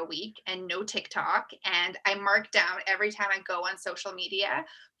 1 day a week, and no TikTok. And I mark down every time I go on social media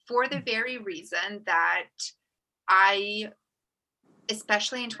for the very reason that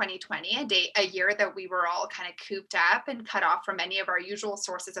especially in 2020, a year that we were all kind of cooped up and cut off from any of our usual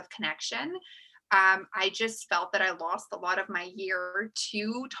sources of connection, I just felt that I lost a lot of my year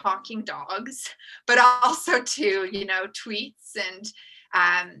to talking dogs, but also to, tweets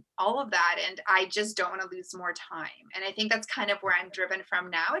and all of that. And I just don't want to lose more time. And I think that's kind of where I'm driven from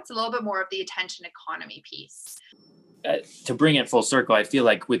now. It's a little bit more of the attention economy piece. To bring it full circle, I feel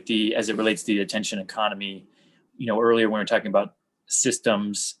like as it relates to the attention economy, earlier when we were talking about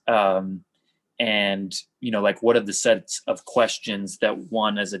systems, And, like, what are the sets of questions that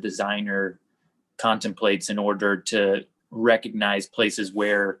one as a designer contemplates in order to recognize places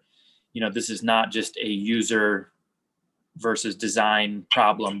where, this is not just a user versus design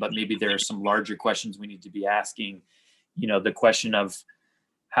problem, but maybe there are some larger questions we need to be asking. The question of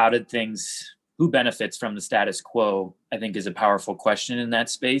who benefits from the status quo, I think, is a powerful question in that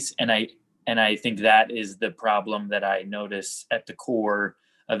space. And I think that is the problem that I notice at the core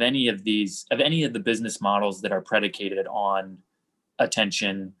of any of the business models that are predicated on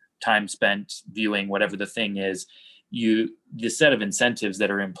attention, time spent, viewing, whatever the thing is. The set of incentives that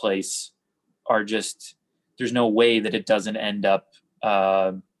are in place are just, there's no way that it doesn't end up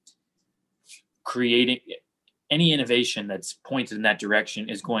creating any innovation that's pointed in that direction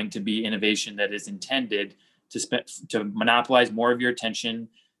is going to be innovation that is intended to monopolize more of your attention,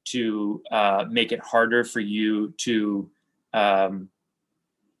 to make it harder for you to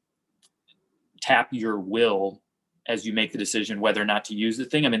tap your will as you make the decision whether or not to use the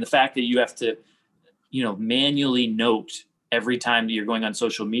thing. I mean, the fact that you have to, manually note every time that you're going on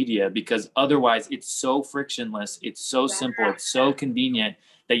social media, because otherwise it's so frictionless, it's so simple, it's so convenient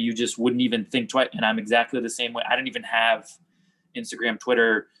that you just wouldn't even think twice. And I'm exactly the same way. I don't even have Instagram,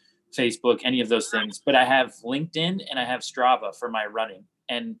 Twitter, Facebook, any of those things, but I have LinkedIn and I have Strava for my running.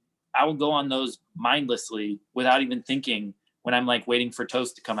 And I will go on those mindlessly without even thinking when I'm like waiting for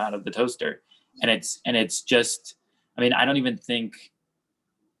toast to come out of the toaster. And it's just, I mean, I don't even think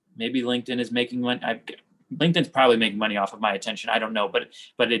maybe LinkedIn is making money. LinkedIn's probably making money off of my attention. I don't know,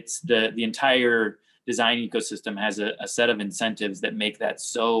 but it's the entire design ecosystem has a set of incentives that make that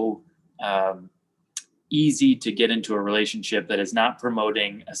so easy to get into a relationship that is not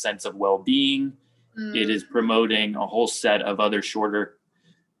promoting a sense of well-being. It is promoting a whole set of other shorter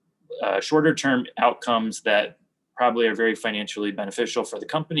term outcomes that probably are very financially beneficial for the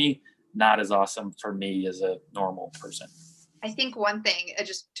company, not as awesome for me as a normal person. I think one thing,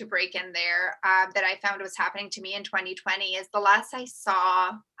 just to break in there, that I found was happening to me in 2020 is the less I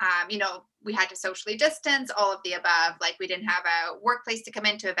saw, we had to socially distance, all of the above. Like, we didn't have a workplace to come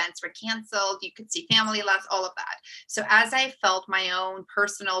into, events were canceled, you could see family less, all of that. So as I felt my own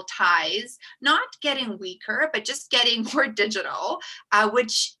personal ties, not getting weaker, but just getting more digital,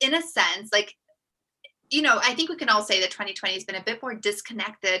 which in a sense, like, I think we can all say that 2020 has been a bit more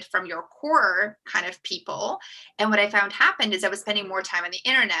disconnected from your core kind of people. And what I found happened is I was spending more time on the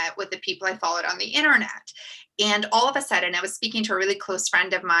internet with the people I followed on the internet. And all of a sudden, I was speaking to a really close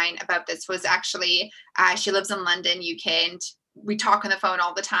friend of mine about this, was actually, she lives in London, UK, and we talk on the phone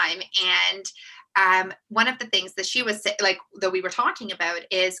all the time. And one of the things that she was that we were talking about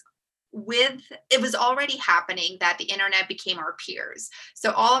is, it was already happening that the internet became our peers.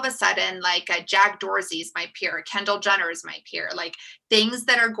 So all of a sudden, like Jack Dorsey's my peer, Kendall Jenner is my peer, like things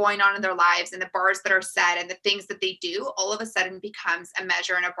that are going on in their lives and the bars that are set and the things that they do, all of a sudden becomes a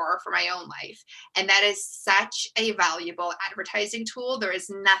measure and a bar for my own life. And that is such a valuable advertising tool. There is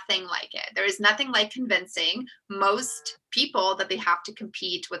nothing like it. There is nothing like convincing most people that they have to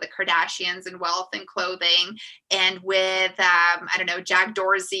compete with the Kardashians and wealth and clothing and with Jack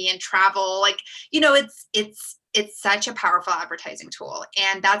Dorsey and travel. Like, it's such a powerful advertising tool.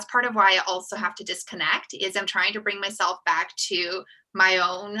 And that's part of why I also have to disconnect, is I'm trying to bring myself back to my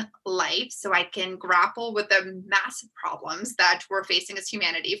own life so I can grapple with the massive problems that we're facing as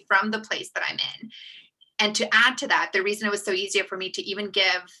humanity from the place that I'm in. And to add to that, the reason it was so easier for me to even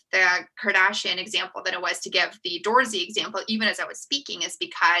give the Kardashian example than it was to give the Dorsey example, even as I was speaking, is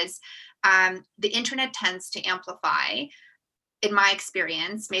because the internet tends to amplify, in my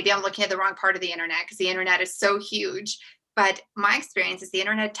experience. Maybe I'm looking at the wrong part of the internet because the internet is so huge, but my experience is the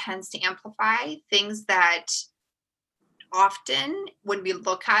internet tends to amplify things that often when we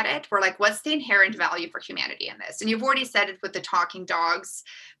look at it, we're like, what's the inherent value for humanity in this? And you've already said it with the talking dogs,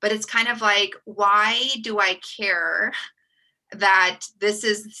 but it's kind of like, why do I care that this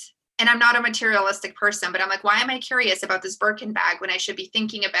is, and I'm not a materialistic person, but I'm like, why am I curious about this Birkin bag when I should be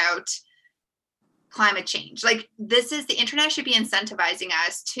thinking about climate change? Like, the internet should be incentivizing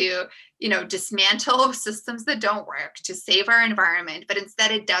us to, dismantle systems that don't work, to save our environment, but instead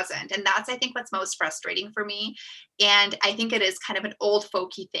it doesn't. And that's, I think, what's most frustrating for me. And I think it is kind of an old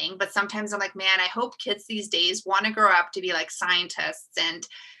folky thing, but sometimes I'm like, man, I hope kids these days want to grow up to be like scientists and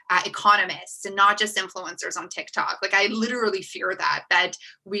economists and not just influencers on TikTok. Like, I literally fear that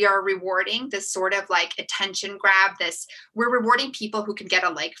we are rewarding this sort of like attention grab, we're rewarding people who can get a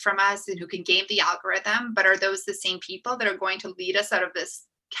like from us and who can game the algorithm, but are those the same people that are going to lead us out of this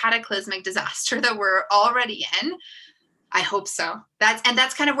cataclysmic disaster that we're already in? I hope so.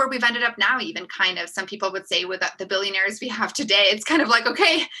 That's kind of where we've ended up now, even kind of. Some people would say with the billionaires we have today, it's kind of like,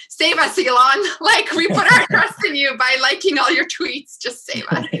 okay, save us, Elon. Like, we put our trust in you by liking all your tweets. Just save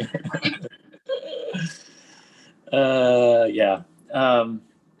us. Yeah.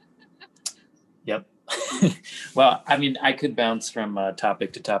 Yep. Well, I mean, I could bounce from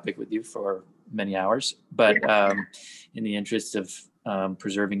topic to topic with you for many hours, but in the interest of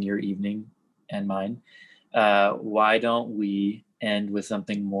preserving your evening and mine, why don't we end with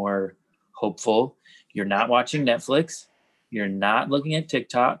something more hopeful? You're not watching Netflix. You're not looking at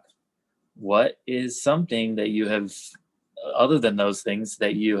TikTok. What is something that you have, other than those things,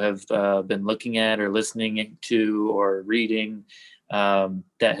 that you have been looking at or listening to or reading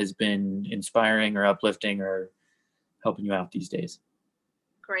that has been inspiring or uplifting or helping you out these days?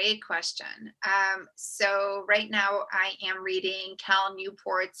 Great question. So right now I am reading Cal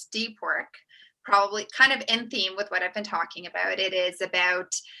Newport's Deep Work, probably kind of in theme with what I've been talking about. It is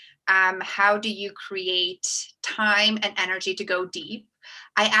about how do you create time and energy to go deep.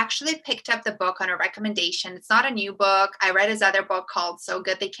 I actually picked up the book on a recommendation. It's not a new book. I read his other book called So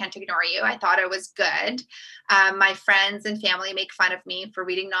Good They Can't Ignore You. I thought it was good. My friends and family make fun of me for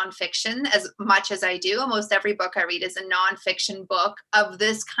reading nonfiction as much as I do. Almost every book I read is a nonfiction book of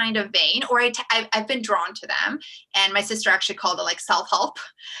this kind of vein, or I've been drawn to them. And my sister actually called it like self-help.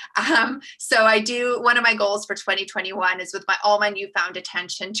 So I do, one of my goals for 2021 is with all my newfound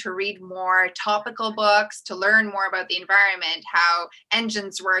attention to read more topical books, to learn more about the environment, how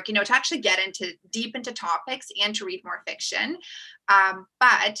engines work, to actually get deep into topics and to read more fiction.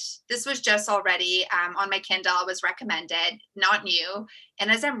 But this was just already on my Kindle, was recommended, not new.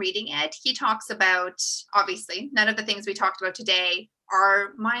 And as I'm reading it, he talks about, obviously, none of the things we talked about today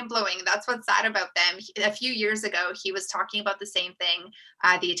are mind-blowing. That's what's sad about them. A few years ago, he was talking about the same thing,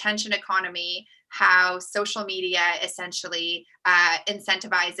 the attention economy, how social media essentially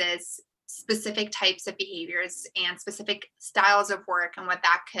incentivizes specific types of behaviors and specific styles of work and what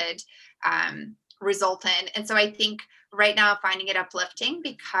that could result in. And so I think right now I'm finding it uplifting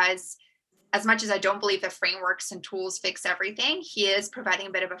because as much as I don't believe that frameworks and tools fix everything, he is providing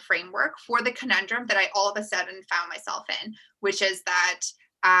a bit of a framework for the conundrum that I all of a sudden found myself in, which is that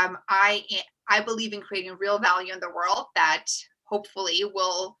I believe in creating real value in the world that hopefully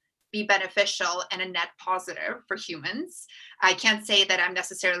will be beneficial and a net positive for humans. I can't say that I'm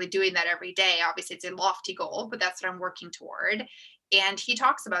necessarily doing that every day. Obviously, it's a lofty goal, but that's what I'm working toward. And he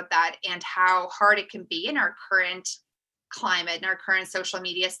talks about that and how hard it can be in our current climate and our current social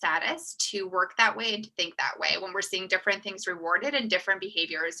media status to work that way and to think that way when we're seeing different things rewarded and different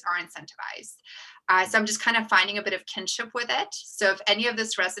behaviors are incentivized. So I'm just kind of finding a bit of kinship with it. So if any of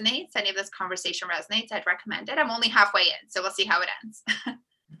this resonates, any of this conversation resonates, I'd recommend it. I'm only halfway in, so we'll see how it ends.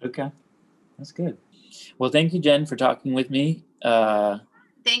 Okay, that's good. Well, thank you, Jen, for talking with me.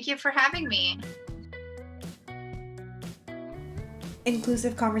 Thank you for having me.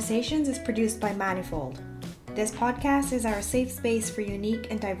 Inclusive Conversations is produced by Manifold. This podcast is our safe space for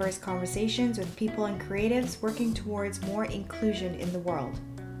unique and diverse conversations with people and creatives working towards more inclusion in the world.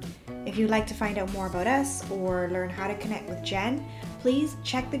 If you'd like to find out more about us or learn how to connect with Jen, please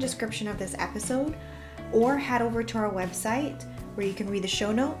check the description of this episode or head over to our website where you can read the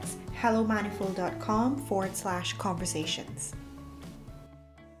show notes, hellomanifold.com/conversations.